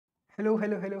Hello.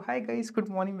 Hi guys, good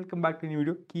morning. Welcome back to a new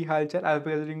video. Ki hal chal? I hope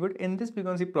you guys are doing good. In this, we're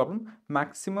going to see problem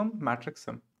maximum matrix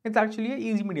sum. It's actually an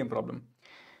easy medium problem.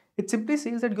 It simply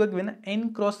says that you are given an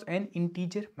n cross n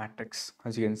integer matrix.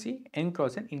 As you can see, n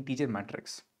cross n integer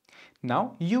matrix.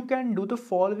 Now you can do the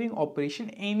following operation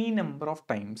any number of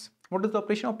times. What is the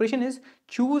operation? Operation is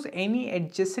choose any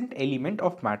adjacent element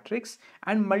of matrix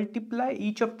and multiply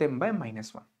each of them by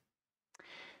 -1.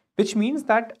 Which means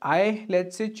that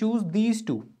let's say, choose these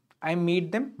two. I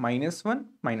made them -1,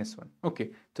 -1. Okay,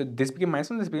 so this became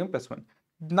 -1, this became +1.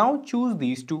 Now choose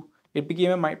these two. It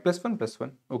became a +1,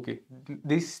 +1. Okay,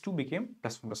 these two became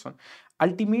 +1, +1.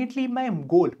 Ultimately, my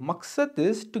goal, maksad,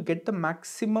 is to get the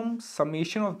maximum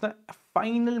summation of the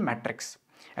final matrix.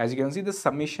 As you can see, the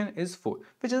summation is 4,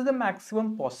 which is the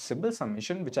maximum possible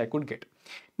summation which I could get.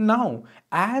 Now,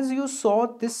 as you saw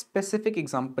this specific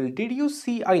example, did you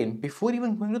see, again, before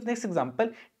even going to the next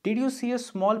example, did you see a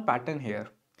small pattern here?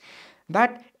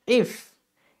 That if,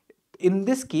 in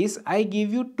this case, I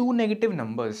give you two negative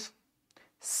numbers,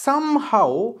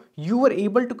 somehow you were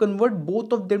able to convert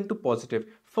both of them to positive.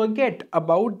 Forget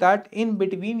about that in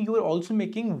between, you are also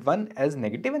making one as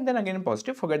negative and then again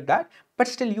positive, forget that,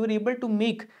 but still you are able to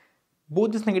make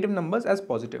both these negative numbers as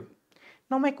positive.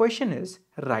 Now my question is,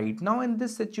 right now in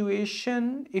this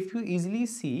situation, if you easily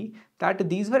see that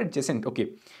these were adjacent,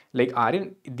 okay, like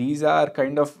Aryan, these are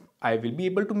kind of, I will be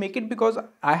able to make it because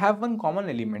I have one common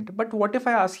element. But what if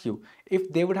I ask you, if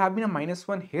there would have been a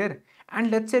 -1 here and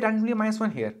let's say randomly a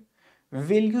 -1 here,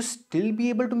 will you still be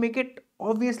able to make it?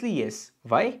 Obviously yes.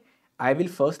 Why? I will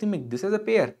firstly make this as a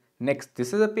pair, next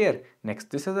this as a pair,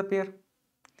 next this as a pair.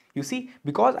 You see,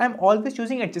 because I'm always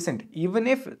choosing adjacent, even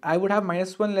if I would have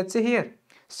 -1, let's say here,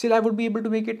 still I would be able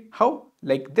to make it. How?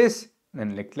 Like this,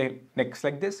 and next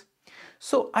like this.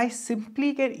 So I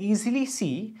simply can easily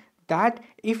see that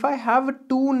if I have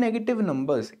two negative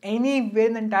numbers anywhere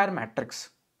in the entire matrix,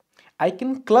 I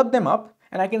can club them up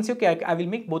and I can say, okay, I will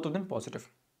make both of them positive.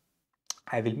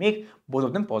 I will make both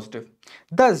of them positive.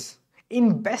 Thus,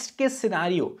 in best case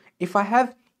scenario, if I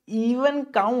have even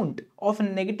count of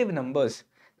negative numbers,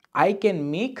 I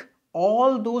can make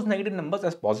all those negative numbers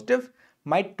as positive.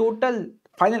 My total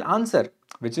final answer,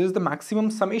 which is the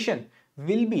maximum summation,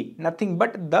 will be nothing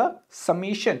but the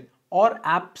summation or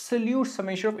absolute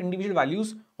summation of individual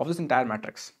values of this entire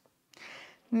matrix.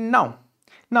 Now,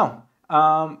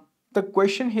 the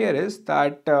question here is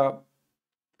that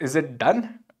is it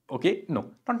done? Okay,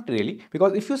 no, not really,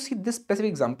 because if you see this specific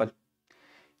example,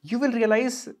 you will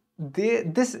realize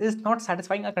this is not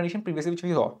satisfying a condition previously which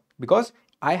we saw, because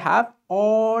I have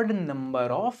odd number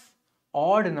of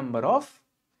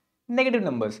negative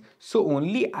numbers, so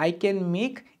only I can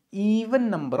make even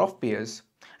number of pairs.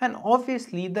 And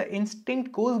obviously the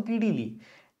instinct goes greedily.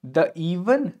 The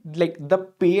even, like the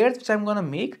pairs which I'm gonna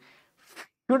make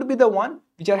should be the one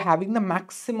which are having the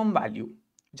maximum value,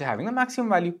 and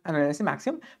when I say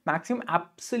maximum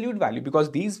absolute value,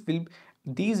 because these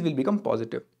will become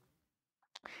positive.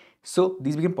 So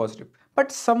these become positive,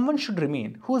 but someone should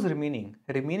remain. Who's remaining?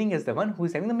 Remaining is the one who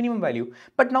is having the minimum value.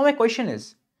 But now my question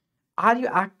is, are you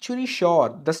actually sure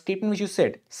the statement which you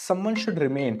said, someone should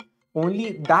remain,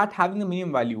 only that having the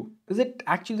minimum value, is it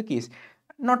actually the case?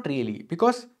 Not really,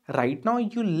 because right now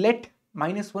you let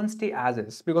 -1 stay as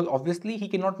is, because obviously he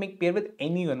cannot make pair with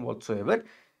anyone whatsoever.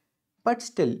 But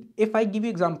still, if I give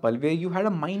you example where you had a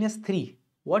 -3,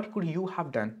 what could you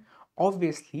have done?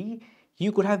 Obviously,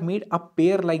 you could have made a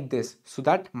pair like this, so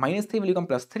that -3 will become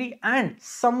 +3 and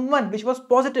someone which was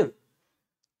positive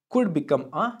could become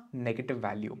a negative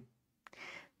value.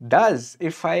 Thus,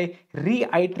 if I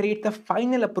reiterate the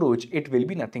final approach, it will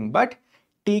be nothing but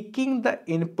taking the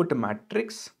input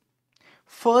matrix,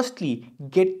 firstly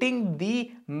getting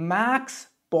the max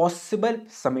possible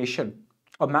summation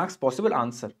or max possible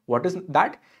answer. What is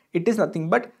that? It is nothing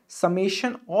but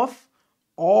summation of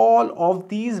all of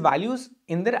these values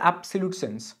in their absolute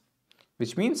sense,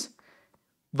 which means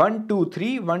 1 2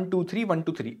 3 1 2 3 1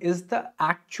 2 3 is the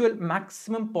actual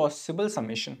maximum possible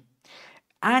summation.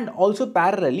 And also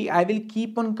parallelly, I will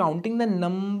keep on counting the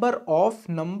number of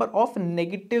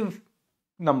negative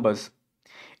numbers.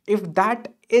 If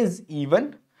that is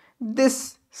even,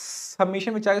 this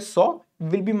summation which I saw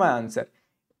will be my answer.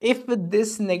 If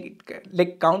this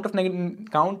count of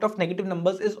negative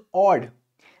numbers is odd,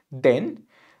 then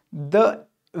the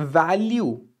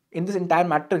value in this entire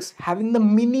matrix having the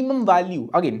minimum value,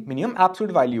 again minimum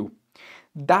absolute value,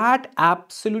 that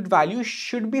absolute value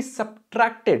should be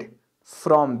subtracted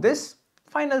from this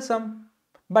final sum.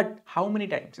 But how many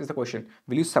times is the question?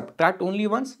 Will you subtract only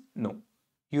once? No,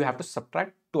 you have to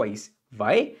subtract twice.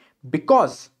 Why?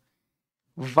 Because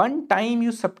one time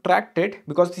you subtract it,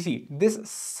 because you see this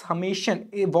summation,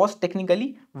 it was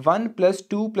technically 1 plus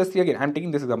 2 plus 3. Again, I'm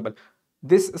taking this example.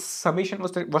 This summation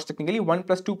was technically 1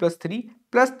 plus 2 plus 3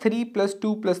 plus 3 plus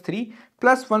 2 plus 3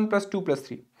 plus 1 plus 2 plus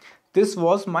 3. This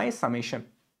was my summation.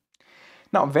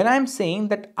 Now, when I'm saying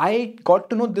that I got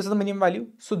to know this is the minimum value,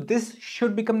 so this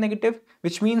should become negative,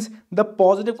 which means the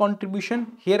positive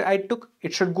contribution here I took,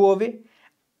 it should go away.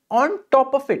 On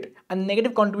top of it, a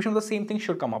negative contribution of the same thing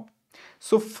should come up.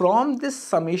 So from this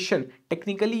summation,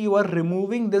 technically you are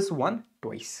removing this one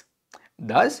twice.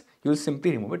 Thus, you will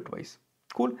simply remove it twice.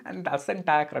 Cool. And that's the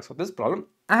entire crux of this problem.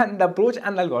 And the approach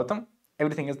and the algorithm,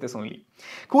 everything is this only.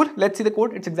 Cool. Let's see the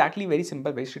code. It's exactly very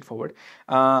simple, very straightforward.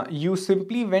 You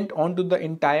simply went on to the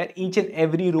entire, each and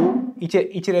every row, each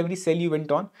and every cell you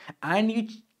went on, and you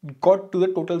got to the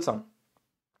total sum.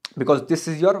 Because this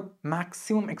is your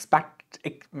maximum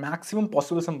maximum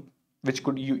possible sum which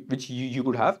you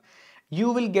could have.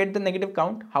 You will get the negative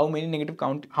count, how much negative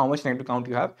count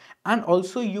you have, and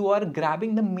also you are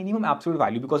grabbing the minimum absolute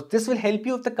value, because this will help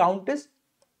you if the count is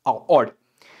odd.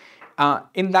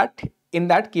 In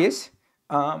that case,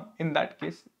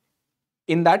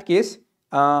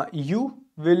 you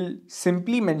will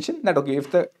simply mention that, okay, if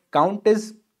the count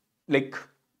is like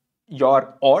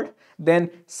your odd, then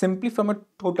simply from a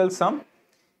total sum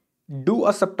do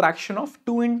a subtraction of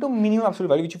 2 into minimum absolute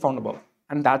value which you found above,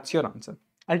 and that's your answer.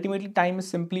 Ultimately, time is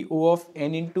simply O of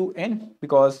n into n,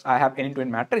 because I have n into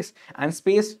n matrix, and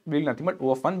space will be nothing but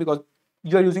O of 1, because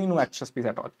you are using no extra space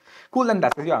at all. Cool, then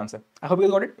that is your answer. I hope you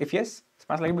guys got it. If yes,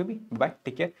 smash like a baby. Bye,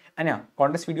 take care. And yeah,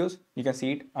 contest videos, you can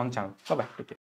see it on the channel. Bye bye, take care.